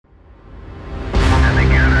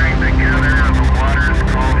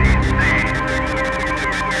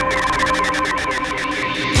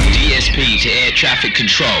to air traffic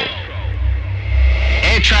control.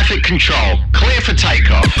 Air traffic control, clear for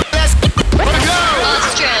takeoff. Let's go!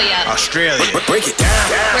 Australia. Break it down.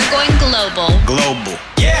 We're going global. Global.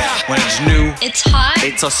 Yeah. When it's new, It's hot.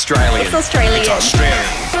 it's Australian. It's Australian. It's Australian.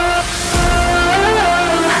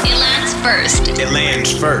 It lands first. It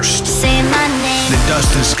lands first. Say my name. The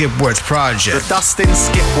Dustin Skipworth Project. The Dustin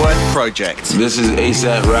Skipworth Project. This is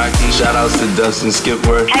ASAP Rocky. Shout outs to Dustin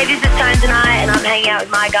Skipworth. Hey, this is Tone tonight, and I'm hanging out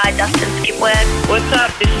with my guy, Dustin Skipworth. What's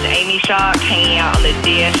up? This is Amy Shark hanging out on the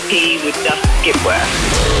DSP with Dustin Skipworth.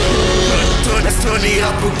 Let's turn it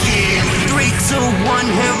up again. 3, 2, 1,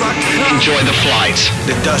 here I come. Enjoy the flight.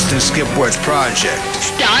 The Dustin Skipworth Project.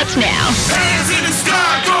 Starts now. Hands in the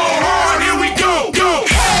sky, go hard, here we go, go.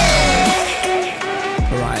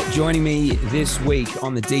 All right, joining me this week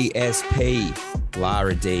on the DSP,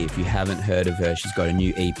 Lara D. If you haven't heard of her, she's got a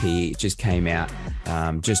new EP. It just came out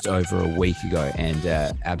just over a week ago and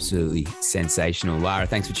absolutely sensational. Lara,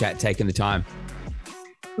 thanks for taking the time.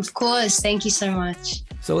 Of course. Thank you so much.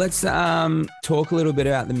 So let's talk a little bit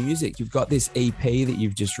about the music. You've got this EP that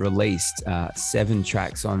you've just released, 7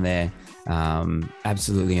 tracks on there.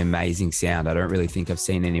 Absolutely amazing sound. I don't really think I've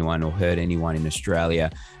seen anyone or heard anyone in Australia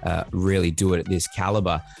really do it at this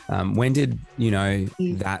caliber. When did,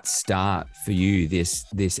 that start for you, this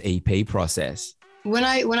EP process? When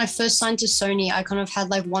I first signed to Sony, I kind of had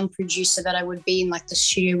like one producer that I would be in like the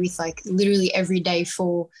studio with like literally every day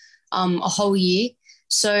for a whole year.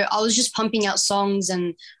 So I was just pumping out songs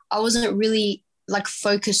and I wasn't really like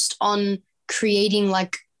focused on creating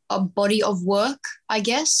like a body of work, I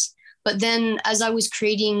guess. But then as I was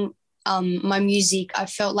creating my music, I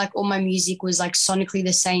felt like all my music was like sonically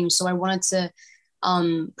the same. So I wanted to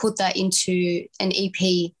put that into an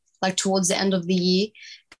EP like towards the end of the year.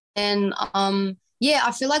 And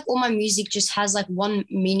I feel like all my music just has like one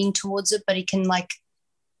meaning towards it, but it can like,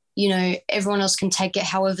 everyone else can take it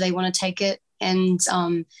however they want to take it. And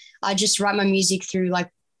I just write my music through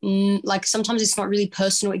like sometimes it's not really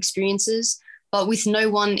personal experiences, but with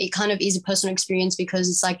no one, it kind of is a personal experience because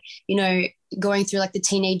it's like, going through like the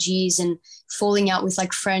teenage years and falling out with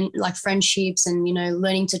like friendships and,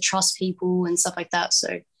 learning to trust people and stuff like that.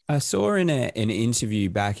 So I saw in an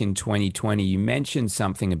interview back in 2020, you mentioned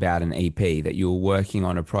something about an EP that you were working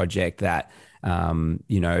on a project that,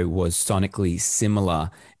 was sonically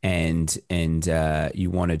similar and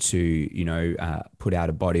you wanted to, put out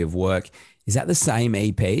a body of work. Is that the same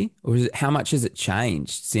EP or how much has it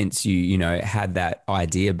changed since you had that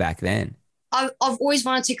idea back then? I've always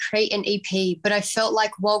wanted to create an EP, but I felt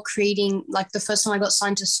like while creating, like the first time I got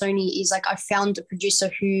signed to Sony is like I found a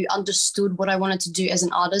producer who understood what I wanted to do as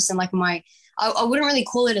an artist and like I wouldn't really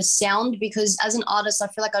call it a sound because as an artist, I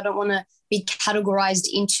feel like I don't want to be categorized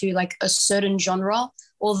into like a certain genre,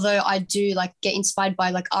 although I do like get inspired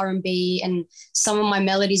by like R&B and some of my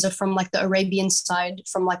melodies are from like the Arabian side,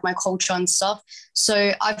 from like my culture and stuff.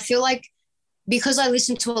 So I feel like because I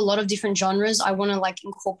listen to a lot of different genres, I want to like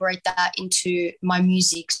incorporate that into my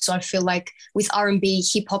music. So I feel like with R&B,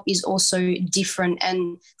 hip hop is also different.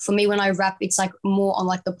 And for me, when I rap, it's like more on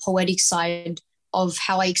like the poetic side of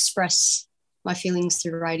how I express my feelings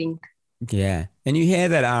through writing. Yeah. And you hear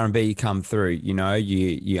that R&B come through,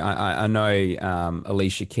 I know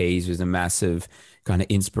Alicia Keys was a massive kind of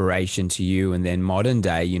inspiration to you. And then modern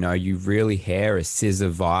day, you really hear a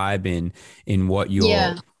scissor vibe in what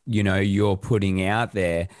you're putting out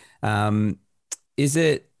there. Is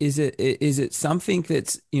it something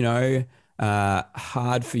that's,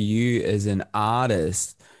 hard for you as an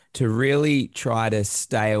artist to really try to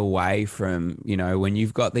stay away from, when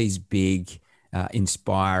you've got these big,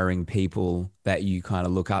 inspiring people that you kind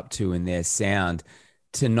of look up to in their sound,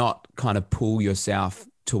 to not kind of pull yourself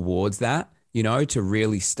towards that, to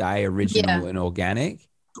really stay original and organic?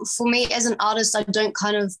 For me as an artist, I don't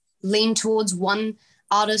kind of lean towards one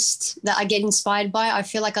artist that I get inspired by. I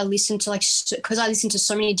feel like I listen to because I listen to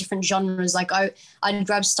so many different genres. Like I'd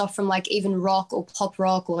grab stuff from like even rock or pop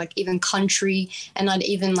rock or like even country, and I'd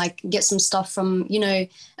even like get some stuff from, a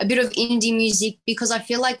bit of indie music, because I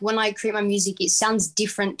feel like when I create my music, it sounds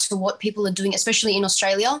different to what people are doing, especially in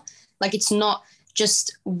Australia. Like it's not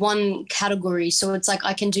just one category. So it's like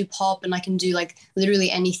I can do pop and I can do like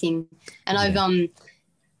literally anything. And I've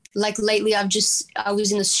like lately I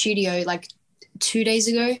was in the studio like 2 days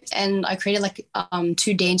ago and I created like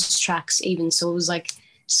 2 dance tracks even. So it was like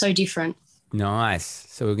so different. Nice.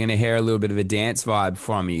 So we're going to hear a little bit of a dance vibe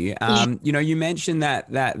from you. You mentioned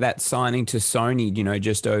that signing to Sony,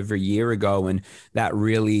 just over a year ago, and that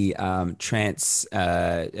really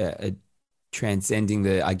transcending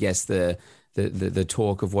the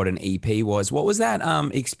talk of what an EP was. What was that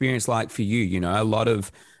experience like for you? A lot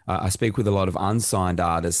of I speak with a lot of unsigned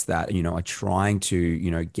artists that, are trying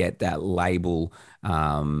to, get that label,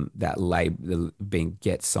 being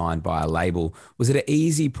get signed by a label. Was it an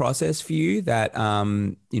easy process for you that,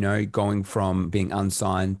 going from being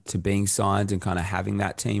unsigned to being signed and kind of having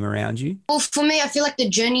that team around you? Well, for me, I feel like the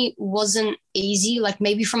journey wasn't easy. Like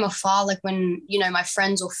maybe from afar, like when, my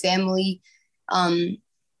friends or family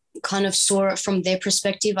kind of saw it from their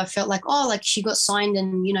perspective, I felt like, oh, like she got signed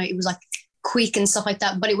and, it was like quick and stuff like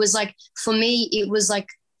that. But it was like, for me, it was like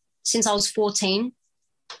since I was 14.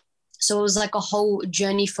 So it was like a whole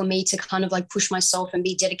journey for me to kind of like push myself and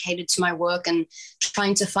be dedicated to my work and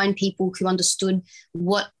trying to find people who understood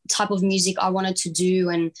what type of music I wanted to do.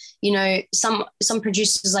 And, some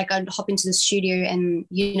producers, like I'd hop into the studio and,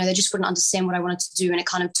 they just wouldn't understand what I wanted to do. And it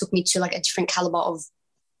kind of took me to like a different caliber of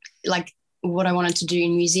like what I wanted to do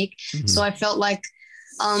in music. Mm-hmm. So I felt like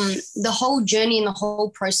the whole journey and the whole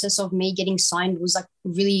process of me getting signed was like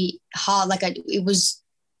really hard. Like it was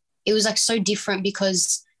like so different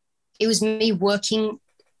because it was me working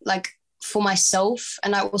like for myself.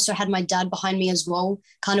 And I also had my dad behind me as well,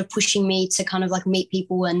 kind of pushing me to kind of like meet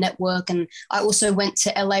people and network. And I also went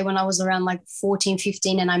to LA when I was around like 14,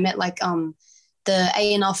 15 and I met like the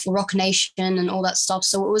A&R for Rock Nation and all that stuff.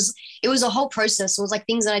 So it was a whole process. It was like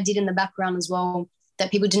things that I did in the background as well that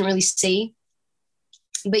people didn't really see.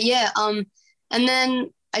 But yeah, and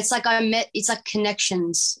then it's like it's like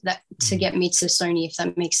connections that to get me to Sony, if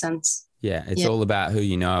that makes sense. Yeah, it's all about who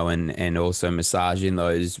you know and also massaging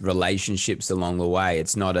those relationships along the way.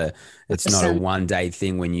 It's not a one day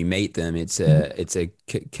thing when you meet them. It's a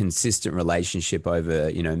consistent relationship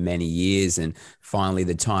over, many years, and finally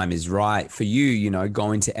the time is right for you,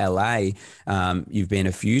 going to LA. You've been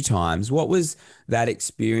a few times. What was that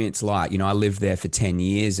experience like? I lived there for 10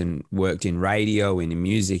 years and worked in radio and in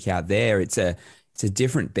music out there. It's a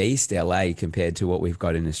different beast, LA, compared to what we've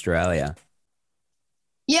got in Australia.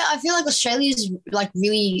 Yeah, I feel like Australia is like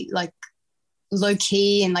really like low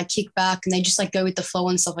key and like kick back and they just like go with the flow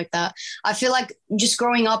and stuff like that. I feel like just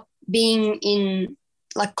growing up being in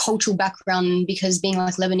like cultural background, because being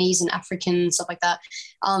like Lebanese and African and stuff like that,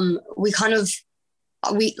 we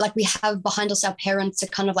have behind us our parents to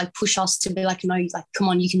kind of like push us to be like, no, like, come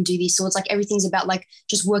on, you can do this. So it's like everything's about like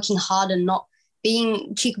just working hard and not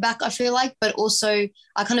being kicked back, I feel like. But also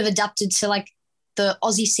I kind of adapted to like the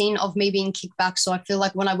Aussie scene of me being kicked back. So I feel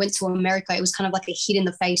like when I went to America, it was kind of like a hit in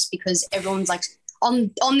the face because everyone's like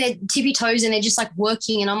on their tippy toes and they're just like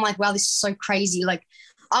working. And I'm like, wow, this is so crazy. Like,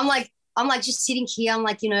 I'm like just sitting here, I'm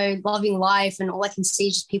like, loving life. And all I can see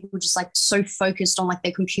is just people just like so focused on like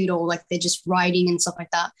their computer or like they're just writing and stuff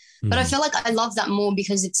like that. Mm. But I feel like I love that more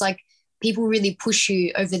because it's like people really push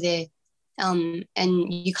you over there. And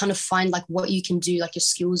you kind of find like what you can do, like your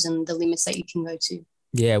skills and the limits that you can go to.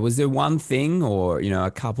 Yeah. Was there one thing or,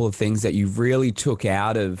 a couple of things that you really took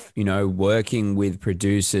out of, working with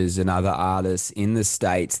producers and other artists in the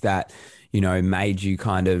States that, made you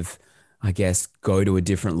kind of, I guess, go to a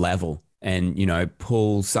different level and,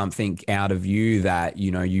 pull something out of you that,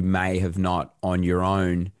 you may have not on your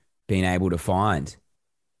own been able to find?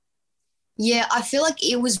 Yeah, I feel like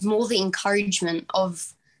it was more the encouragement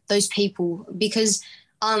of those people because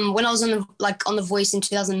when I was on The Voice in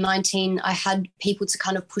 2019, I had people to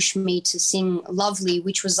kind of push me to sing Lovely,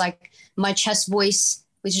 which was like my chest voice,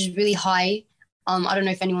 which is really high. I don't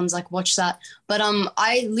know if anyone's like watched that, but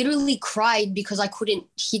I literally cried because I couldn't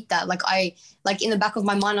hit that. Like in the back of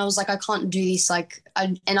my mind, I was like, I can't do this.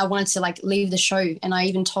 And I wanted to like leave the show. And I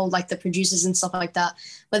even told like the producers and stuff like that.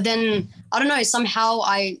 But then I don't know, somehow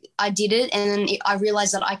I did it. And then I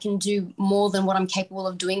realized that I can do more than what I'm capable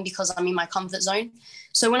of doing because I'm in my comfort zone.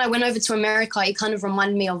 So when I went over to America, it kind of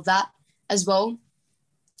reminded me of that as well,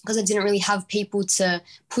 because I didn't really have people to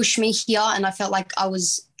push me here. And I felt like I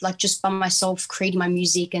was like just by myself creating my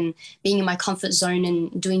music and being in my comfort zone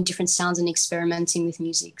and doing different sounds and experimenting with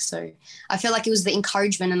music. So I felt like it was the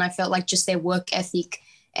encouragement, and I felt like just their work ethic,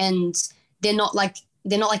 and they're not like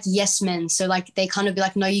yes men. So like they kind of be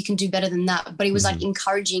like, no, you can do better than that. But it was like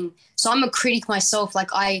encouraging. So I'm a critic myself. Like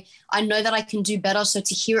I know that I can do better. So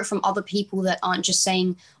to hear it from other people that aren't just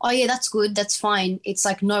saying, oh yeah, that's good, that's fine. It's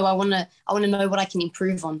like, no, I want to know what I can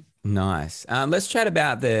improve on. Nice. Let's chat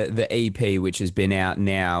about the EP, which has been out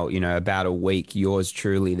now, about a week. Yours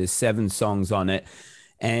truly. There's 7 songs on it.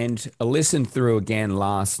 And I listened through again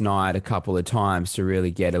last night a couple of times to really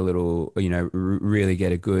get a little, really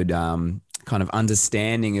get a good kind of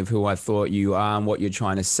understanding of who I thought you are and what you're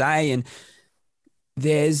trying to say. And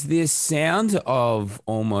there's this sound of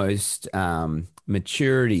almost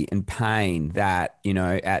maturity and pain that,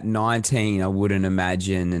 at 19, I wouldn't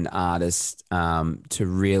imagine an artist to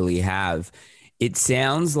really have. It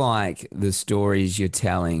sounds like the stories you're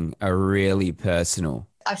telling are really personal.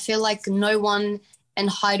 I feel like No One and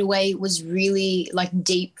Hideaway was really like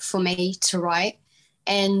deep for me to write.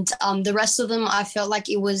 And the rest of them, I felt like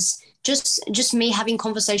it was just me having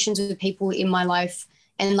conversations with people in my life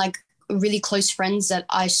and like really close friends that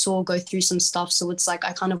I saw go through some stuff. So it's like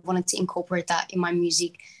I kind of wanted to incorporate that in my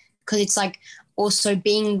music because it's like also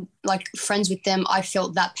being like friends with them, I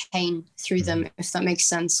felt that pain through them, if that makes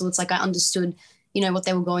sense. So it's like I understood, what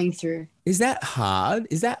they were going through. Is that hard?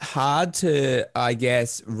 Is that hard to, I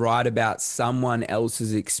guess, write about someone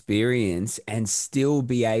else's experience and still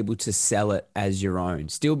be able to sell it as your own?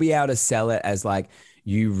 Still be able to sell it as like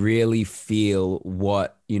you really feel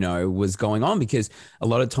what, was going on? Because a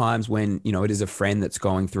lot of times when, it is a friend that's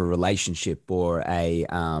going through a relationship or a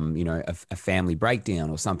family breakdown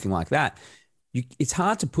or something like that, it's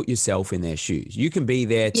hard to put yourself in their shoes. You can be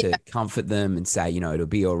there to comfort them and say, it'll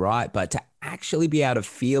be all right. But to actually be able to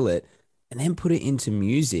feel it and then put it into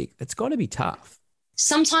music, that's got to be tough.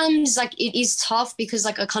 Sometimes like it is tough because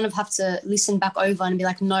like I kind of have to listen back over and be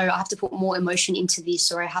like, no, I have to put more emotion into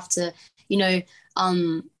this, or I have to,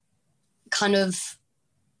 kind of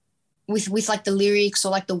with like the lyrics or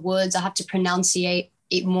like the words, I have to pronunciate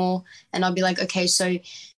it more. And I'll be like, okay, so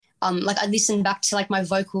like I listen back to like my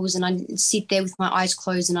vocals and I sit there with my eyes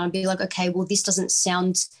closed and I'd be like, okay, well, this doesn't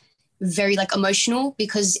sound very like emotional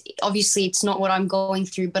because obviously it's not what I'm going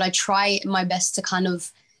through, but I try my best to kind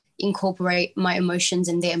of incorporate my emotions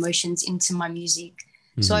and their emotions into my music.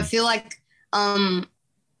 Mm-hmm. So I feel like, and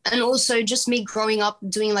also just me growing up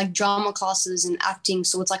doing like drama classes and acting.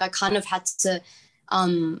 So it's like I kind of had to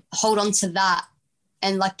hold on to that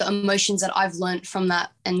and like the emotions that I've learned from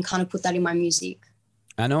that and kind of put that in my music.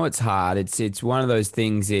 I know it's hard. It's one of those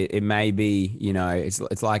things. It may be,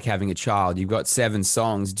 it's like having a child. You've got 7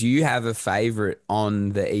 songs. Do you have a favorite on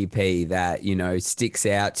the EP that, sticks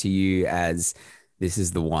out to you as this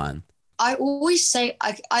is the one? I always say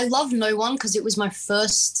I love No One because it was my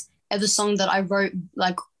first ever song that I wrote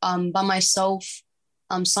like by myself,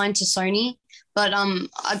 signed to Sony. But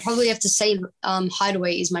I'd probably have to say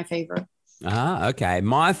Hideaway is my favorite. Ah, okay.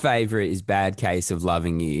 My favorite is Bad Case of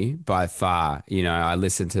Loving You by far. I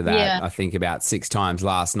listened to that, I think about 6 times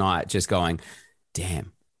last night, just going,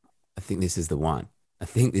 damn, I think this is the one. I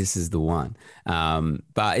think this is the one.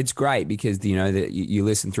 But it's great because, that you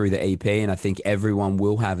listen through the EP and I think everyone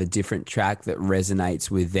will have a different track that resonates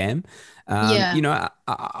with them.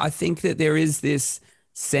 I think that there is this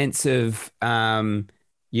sense of,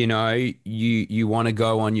 you want to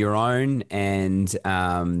go on your own and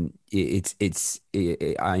some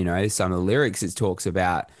of the lyrics, it talks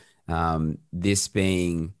about this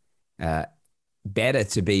being better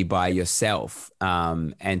to be by yourself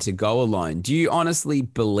and to go alone. Do you honestly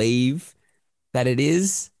believe that it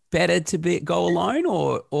is better to go alone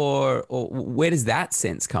or where does that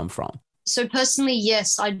sense come from? So personally,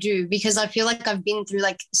 yes, I do, because I feel like I've been through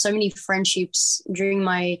like so many friendships during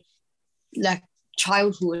my like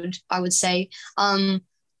childhood, I would say. But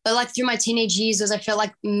like through my teenage years, as I felt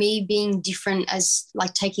like me being different as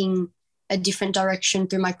like taking a different direction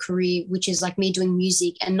through my career, which is like me doing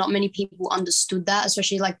music, and not many people understood that,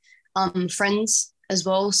 especially like friends as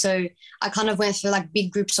well. So I kind of went through like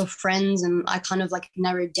big groups of friends and I kind of like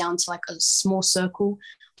narrowed down to like a small circle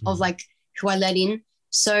of like who I let in.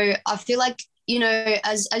 So I feel like,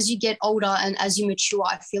 as you get older and as you mature,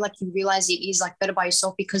 I feel like you realize it is like better by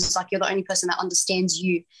yourself because like you're the only person that understands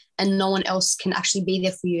you and no one else can actually be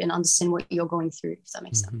there for you and understand what you're going through, if that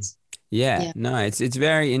makes sense. Yeah, no, it's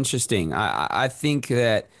very interesting. I think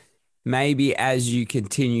that maybe as you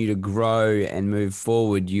continue to grow and move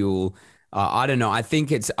forward, you'll, I don't know, I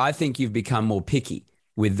think you've become more picky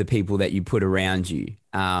with the people that you put around you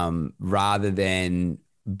rather than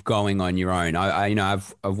going on your own.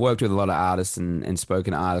 I've worked with a lot of artists and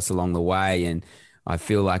spoken to artists along the way, and I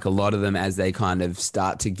feel like a lot of them, as they kind of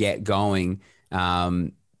start to get going,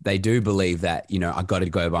 they do believe that, I got to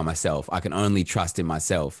go by myself. I can only trust in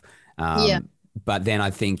myself. But then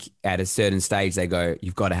I think at a certain stage they go,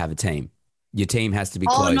 you've got to have a team. Your team has to be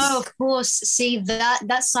close. Oh no, of course. See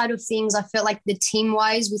that side of things, I feel like the team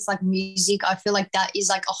wise with like music, I feel like that is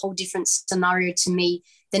like a whole different scenario to me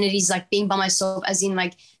than it is like being by myself, as in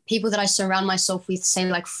like people that I surround myself with, say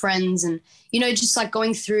like friends and, just like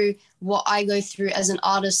going through what I go through as an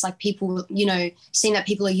artist, like people, seeing that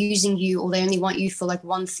people are using you or they only want you for like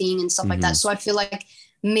one thing and stuff like that. So I feel like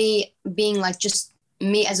me being like just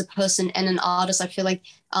me as a person and an artist, I feel like,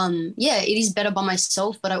 it is better by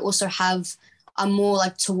myself, but I also I'm more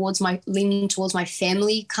like leaning towards my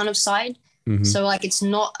family kind of side. So like, it's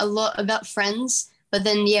not a lot about friends, but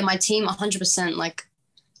then, my team 100% like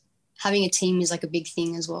having a team is like a big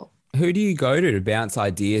thing as well. Who do you go to bounce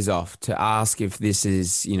ideas off, to ask if this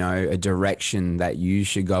is, a direction that you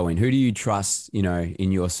should go in? Who do you trust,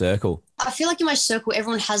 in your circle? I feel like in my circle,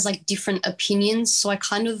 everyone has like different opinions. So I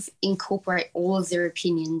kind of incorporate all of their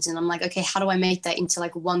opinions and I'm like, okay, how do I make that into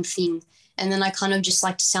like one thing? And then I kind of just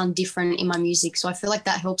like to sound different in my music. So I feel like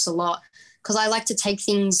that helps a lot because I like to take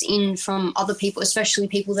things in from other people, especially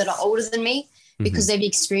people that are older than me, because they've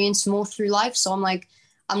experienced more through life. So I'm like,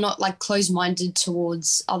 I'm not like closed-minded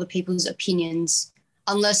towards other people's opinions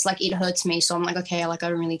unless like it hurts me. So I'm like, okay, like I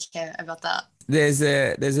don't really care about that. There's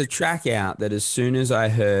a track out that as soon as I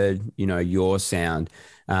heard, your sound,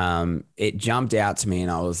 it jumped out to me and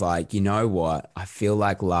I was like, you know what? I feel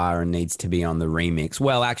like Lara needs to be on the remix.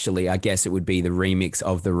 Well, actually, I guess it would be the remix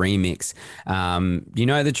of the remix.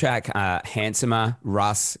 The track Handsomer,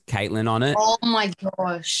 Russ, Caitlin on it? Oh my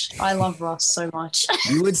gosh. I love Ross so much.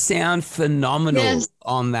 You would sound phenomenal Yes.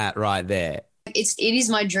 on that right there. It is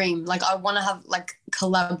my dream. Like I want to have like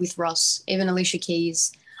collab with Ross, even Alicia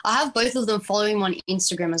Keys. I have both of them following him on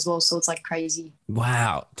Instagram as well, so it's like crazy.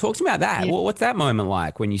 Wow. Talk to me about that. Yeah. What's that moment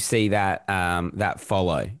like when you see that that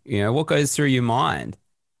follow? What goes through your mind?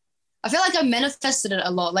 I feel like I manifested it a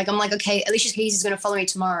lot. Like I'm like, okay, Alicia Keys is going to follow me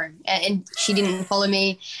tomorrow. And she didn't follow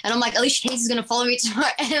me. And I'm like, Alicia Keys is going to follow me tomorrow.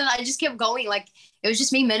 And I just kept going. Like it was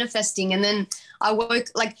just me manifesting. And then I woke,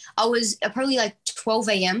 like I was probably like 12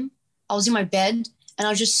 a.m. I was in my bed and I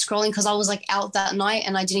was just scrolling because I was like out that night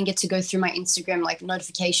and I didn't get to go through my Instagram like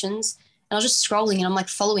notifications. And I was just scrolling and I'm like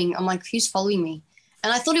following. I'm like, who's following me?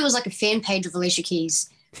 And I thought it was like a fan page of Alicia Keys.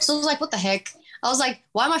 So I was like, what the heck? I was like,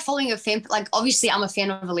 why am I following a fan? Like, obviously I'm a fan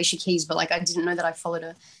of Alicia Keys, but like, I didn't know that I followed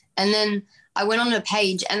her. And then I went on her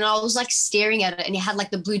page and I was like staring at it and it had like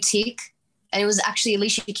the blue tick and it was actually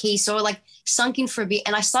Alicia Keys. So I like sunk in for a bit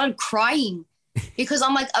and I started crying because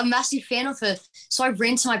I'm like a massive fan of her. So I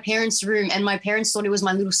ran to my parents' room and my parents thought it was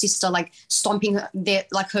my little sister, like stomping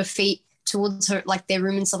her feet towards her, like their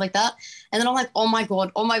room and stuff like that. And then I'm like, oh my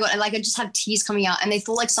God. And like, I just had tears coming out and they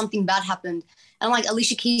thought like something bad happened. And I'm like,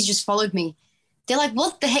 Alicia Keys just followed me. They're like,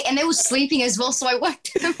 what the heck? And they were sleeping as well. So I woke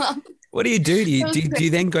them up. What do? Do you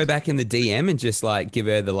then go back in the DM and just like give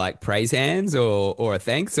her the like praise hands or a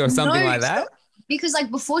thanks or something like that? Because like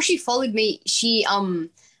before she followed me,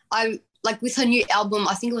 I like with her new album,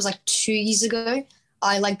 I think it was like 2 years ago,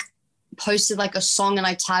 I like posted like a song and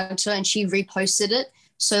I tagged her and she reposted it.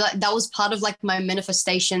 So that was part of like my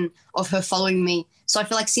manifestation of her following me. So I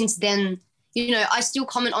feel like since then, I still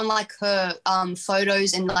comment on like her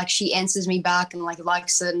photos and like she answers me back and like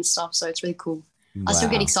likes it and stuff. So it's really cool. Wow. I still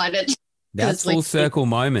get excited. That's full circle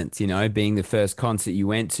moments, being the first concert you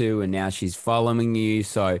went to and now she's following you.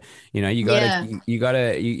 So,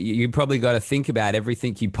 you probably got to think about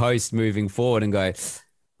everything you post moving forward and go,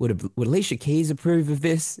 would Alicia Keys approve of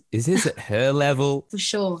this? Is this at her level? For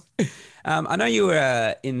sure. I know you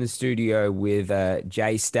were in the studio with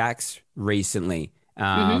Jay Stacks recently.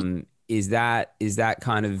 Is that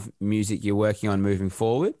kind of music you're working on moving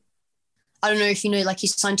forward? I don't know if you know, like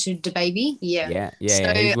he's signed to DaBaby. Yeah.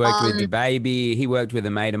 So, he worked with DaBaby. He worked with a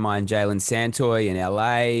mate of mine, Jalen Santoy in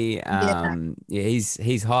LA.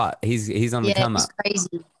 He's hot. He's on the come up. He's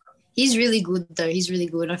crazy. He's really good though. He's really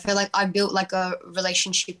good. I feel like I built like a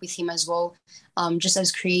relationship with him as well, just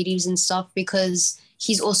as creatives and stuff, because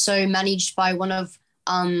he's also managed by one of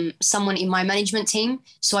someone in my management team.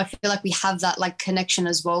 So I feel like we have that like connection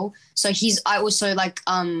as well. So I also like,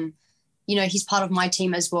 he's part of my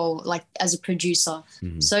team as well, like as a producer.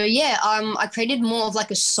 So I created more of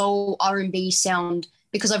like a soul R&B sound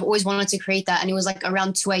because I've always wanted to create that. And it was like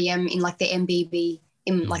around 2 a.m. in like the MBB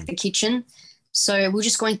in like the kitchen. So we were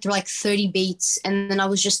just going through like 30 beats and then I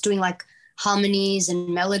was just doing like harmonies and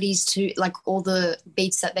melodies to like all the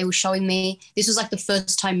beats that they were showing me. This was like the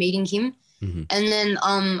first time meeting him. And then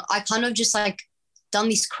I kind of just like done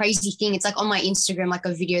this crazy thing. It's like on my Instagram, like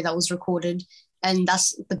a video that was recorded and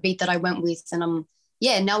that's the beat that I went with. And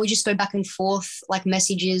now we just go back and forth like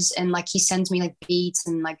messages and like he sends me like beats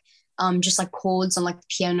and like just like chords on like the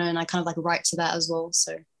piano and I kind of like write to that as well.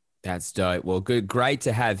 So that's dope. Well, good. Great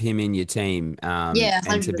to have him in your team and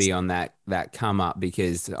to be on that come up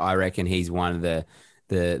because I reckon he's one of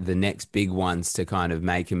the next big ones to kind of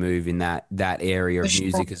make a move in that area of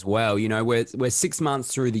music as well. We're 6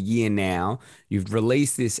 months through the year now. You've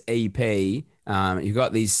released this EP. You've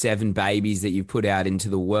got these 7 babies that you've put out into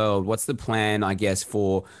the world. What's the plan, I guess,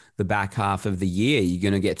 for the back half of the year? You're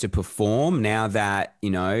going to get to perform now that,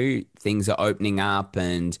 things are opening up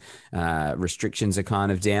and restrictions are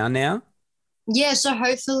kind of down now? Yeah, so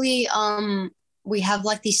hopefully we have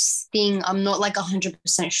like this thing. I'm not like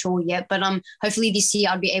 100% sure yet, but hopefully this year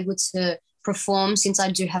I'll be able to perform, since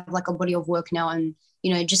I do have like a body of work now, and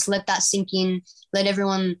just let that sink in, let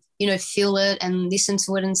everyone feel it and listen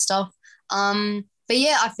to it and stuff. But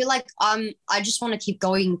yeah, I feel like I just want to keep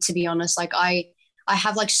going, to be honest. Like I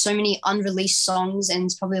have like so many unreleased songs, and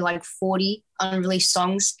it's probably like 40 unreleased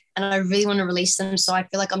songs, and I really want to release them. So I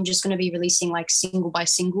feel like I'm just going to be releasing like single by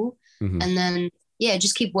single, and then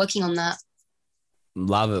just keep working on that.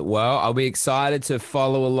 Love it. Well, I'll be excited to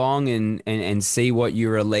follow along and see what you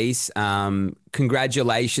release.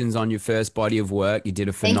 Congratulations on your first body of work. You did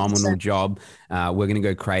a phenomenal job. We're going to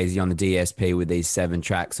go crazy on the DSP with these 7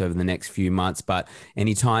 tracks over the next few months. But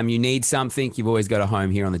anytime you need something, you've always got a home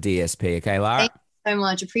here on the DSP. Okay, Lara? Thank you so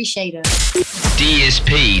much. Appreciate it.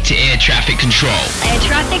 DSP to air traffic control. Air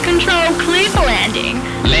traffic control, clear for landing.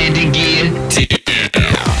 Landing gear.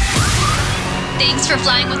 Thanks for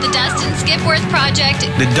flying with the Dustin Skipworth Project.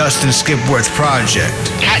 The Dustin Skipworth Project.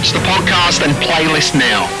 Catch the podcast and playlist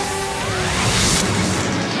now.